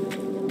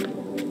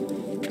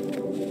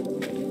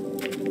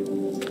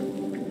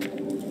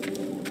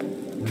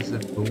 There's a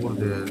door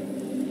there.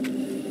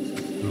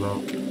 It's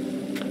locked.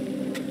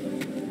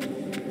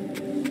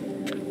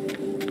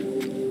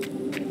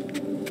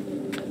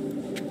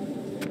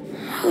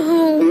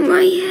 Oh,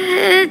 my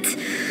head.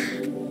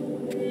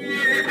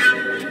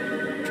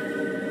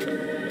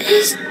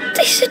 Is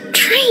this a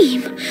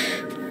dream?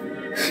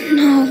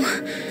 No,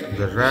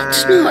 The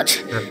rats it's not.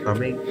 are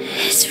coming.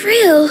 It's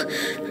real.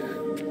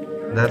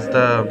 That's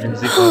the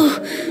music. Oh,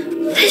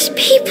 there's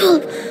people.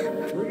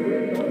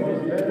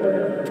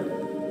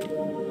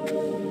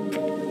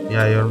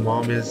 Yeah, your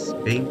mom is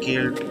being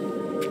killed.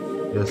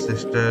 Your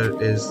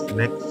sister is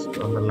next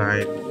on the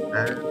line.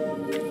 And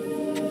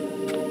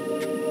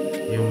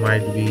you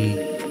might be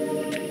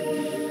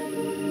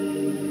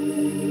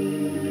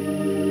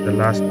the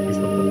last piece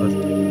of the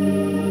puzzle.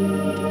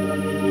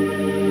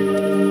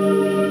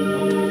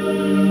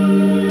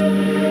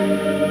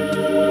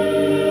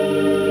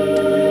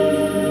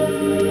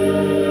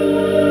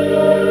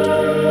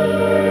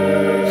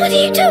 What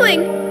are you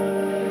doing?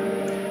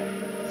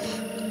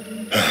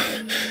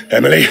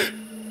 Emily?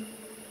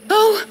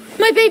 Oh,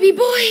 my baby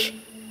boy.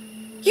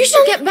 You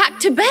should get back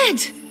to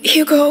bed.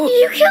 Hugo.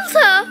 You killed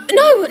her.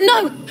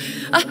 No.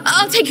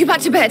 I'll take you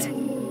back to bed.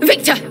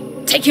 Victor,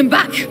 take him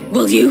back,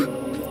 will you?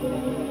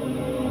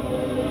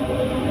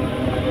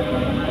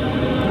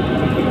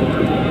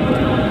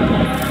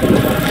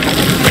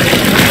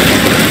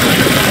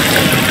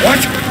 What?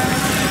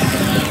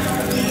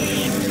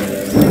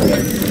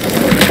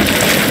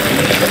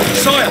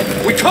 Sire,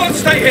 we can't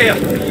stay here.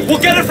 We'll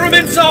get her from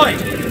inside.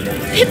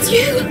 It's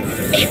you.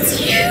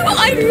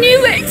 I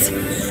knew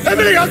it.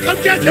 Emily, I'll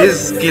come get you!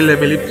 Please kill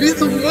Emily. Please,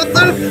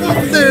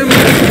 motherfuck them!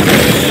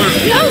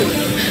 No!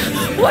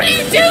 What are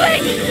you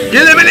doing?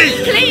 Kill Emily!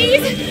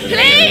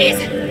 Please!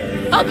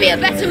 I'll be a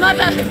better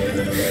mother.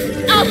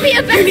 I'll be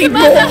a better You need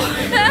mother.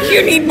 more.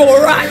 You need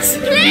more rats.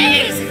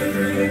 Please!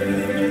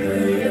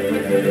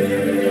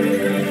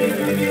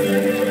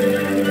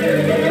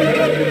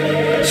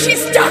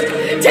 She's stuck.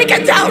 Take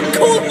her down.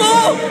 Call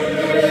more.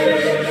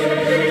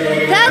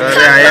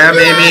 I am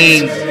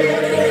aiming.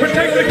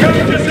 Protect the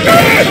carcass!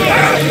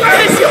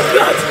 There's your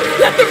blood.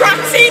 Let the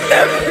rats eat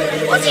them.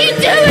 What are you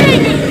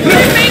doing?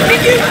 They're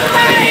making you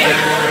pay.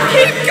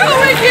 Keep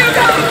going,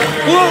 Hugo.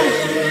 Whoa!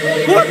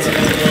 What?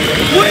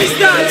 What is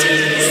that?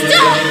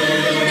 Stop!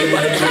 It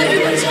won't hurt you,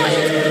 my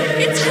child.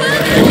 It's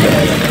permanent.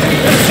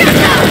 Shut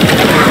up!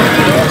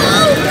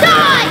 Oh,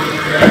 die!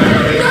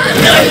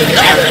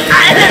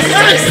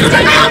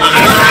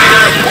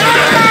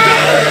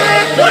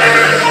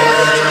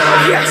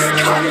 Yes,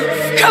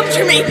 come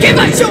to me. Give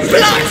us your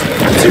blood.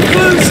 Too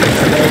close!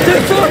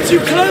 They're far too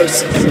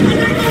close!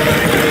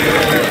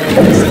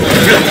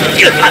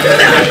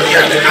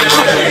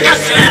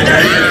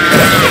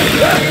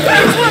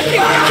 It's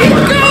working. Keep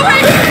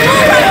going.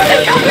 More rats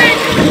are coming.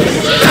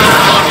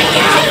 Stop!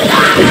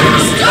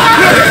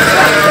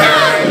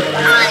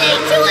 I'll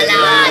eat you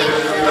alive!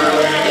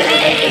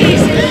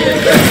 Please!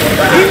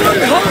 He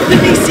won't hold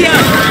Amicia!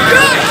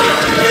 Good.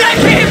 Let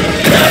him.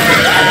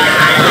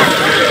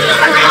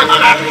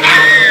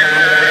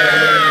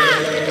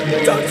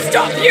 Don't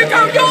stop, Hugo.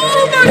 You're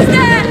almost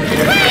there.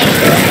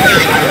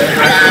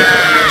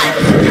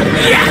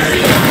 Yes.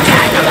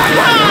 Get him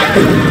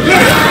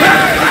apart.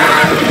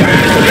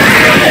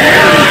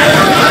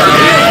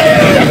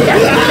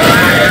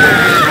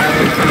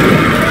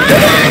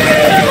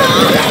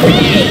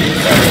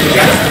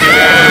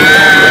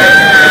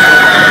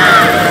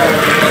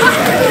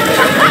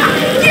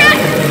 Yes,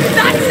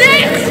 that's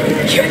it.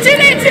 You did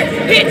it.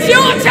 It's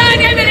your turn,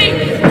 Emily.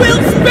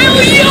 We'll spill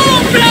your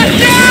blood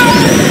now.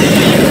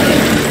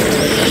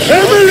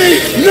 Emily,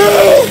 no!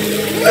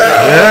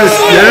 Yes.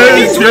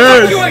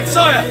 Evacuate,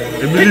 sire!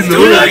 Emily, It's no.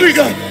 too Let me late!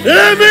 go!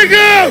 Let me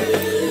go!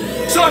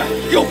 Sire,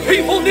 your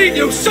people need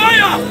you!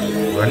 Sire!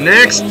 You are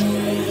next.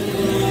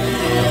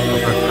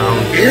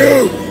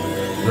 You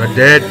You are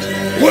dead.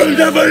 will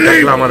never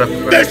leave Chakla,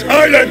 motherfucker. this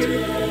island!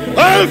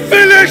 I'll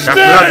finish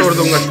Chakla तोड़ this!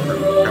 दूंगा.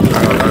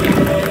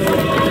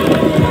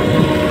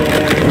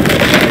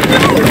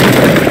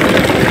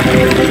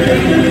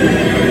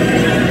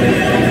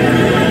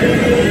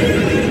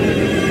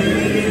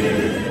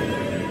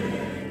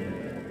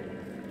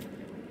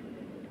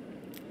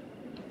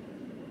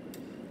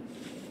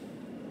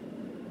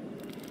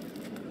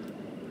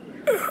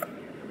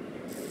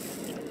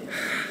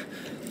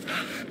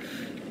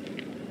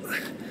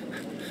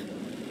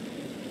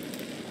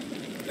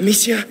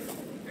 Amicia?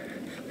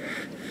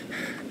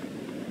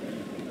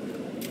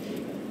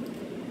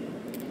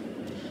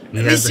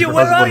 Amicia,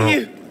 where are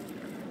you?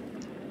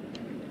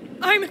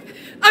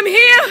 I'm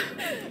here.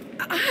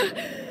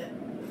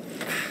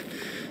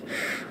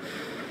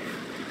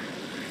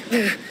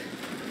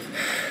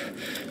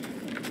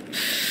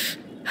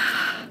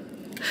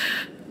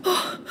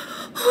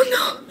 Oh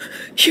no,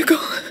 Hugo,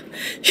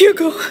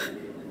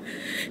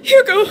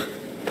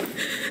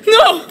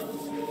 no!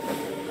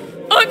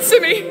 Answer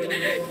me.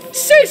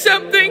 Say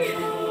something.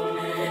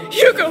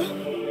 Hugo.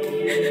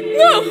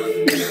 No.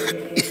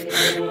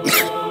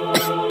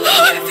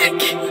 Oh,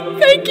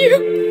 thank you.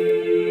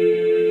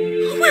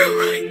 We're all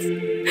right.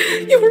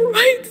 You're all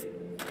right.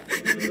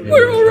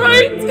 We're all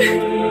right.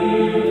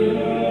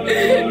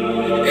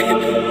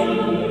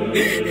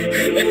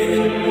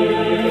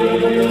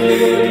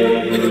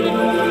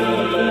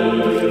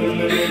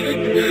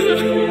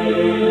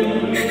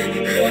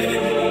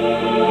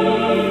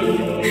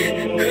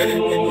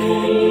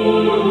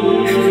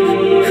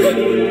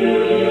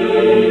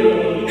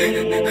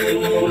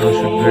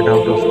 Get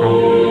out of from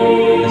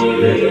this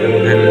place and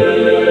then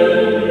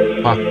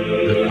fuck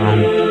the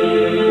count.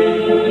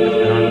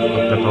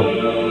 Fuck the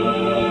count.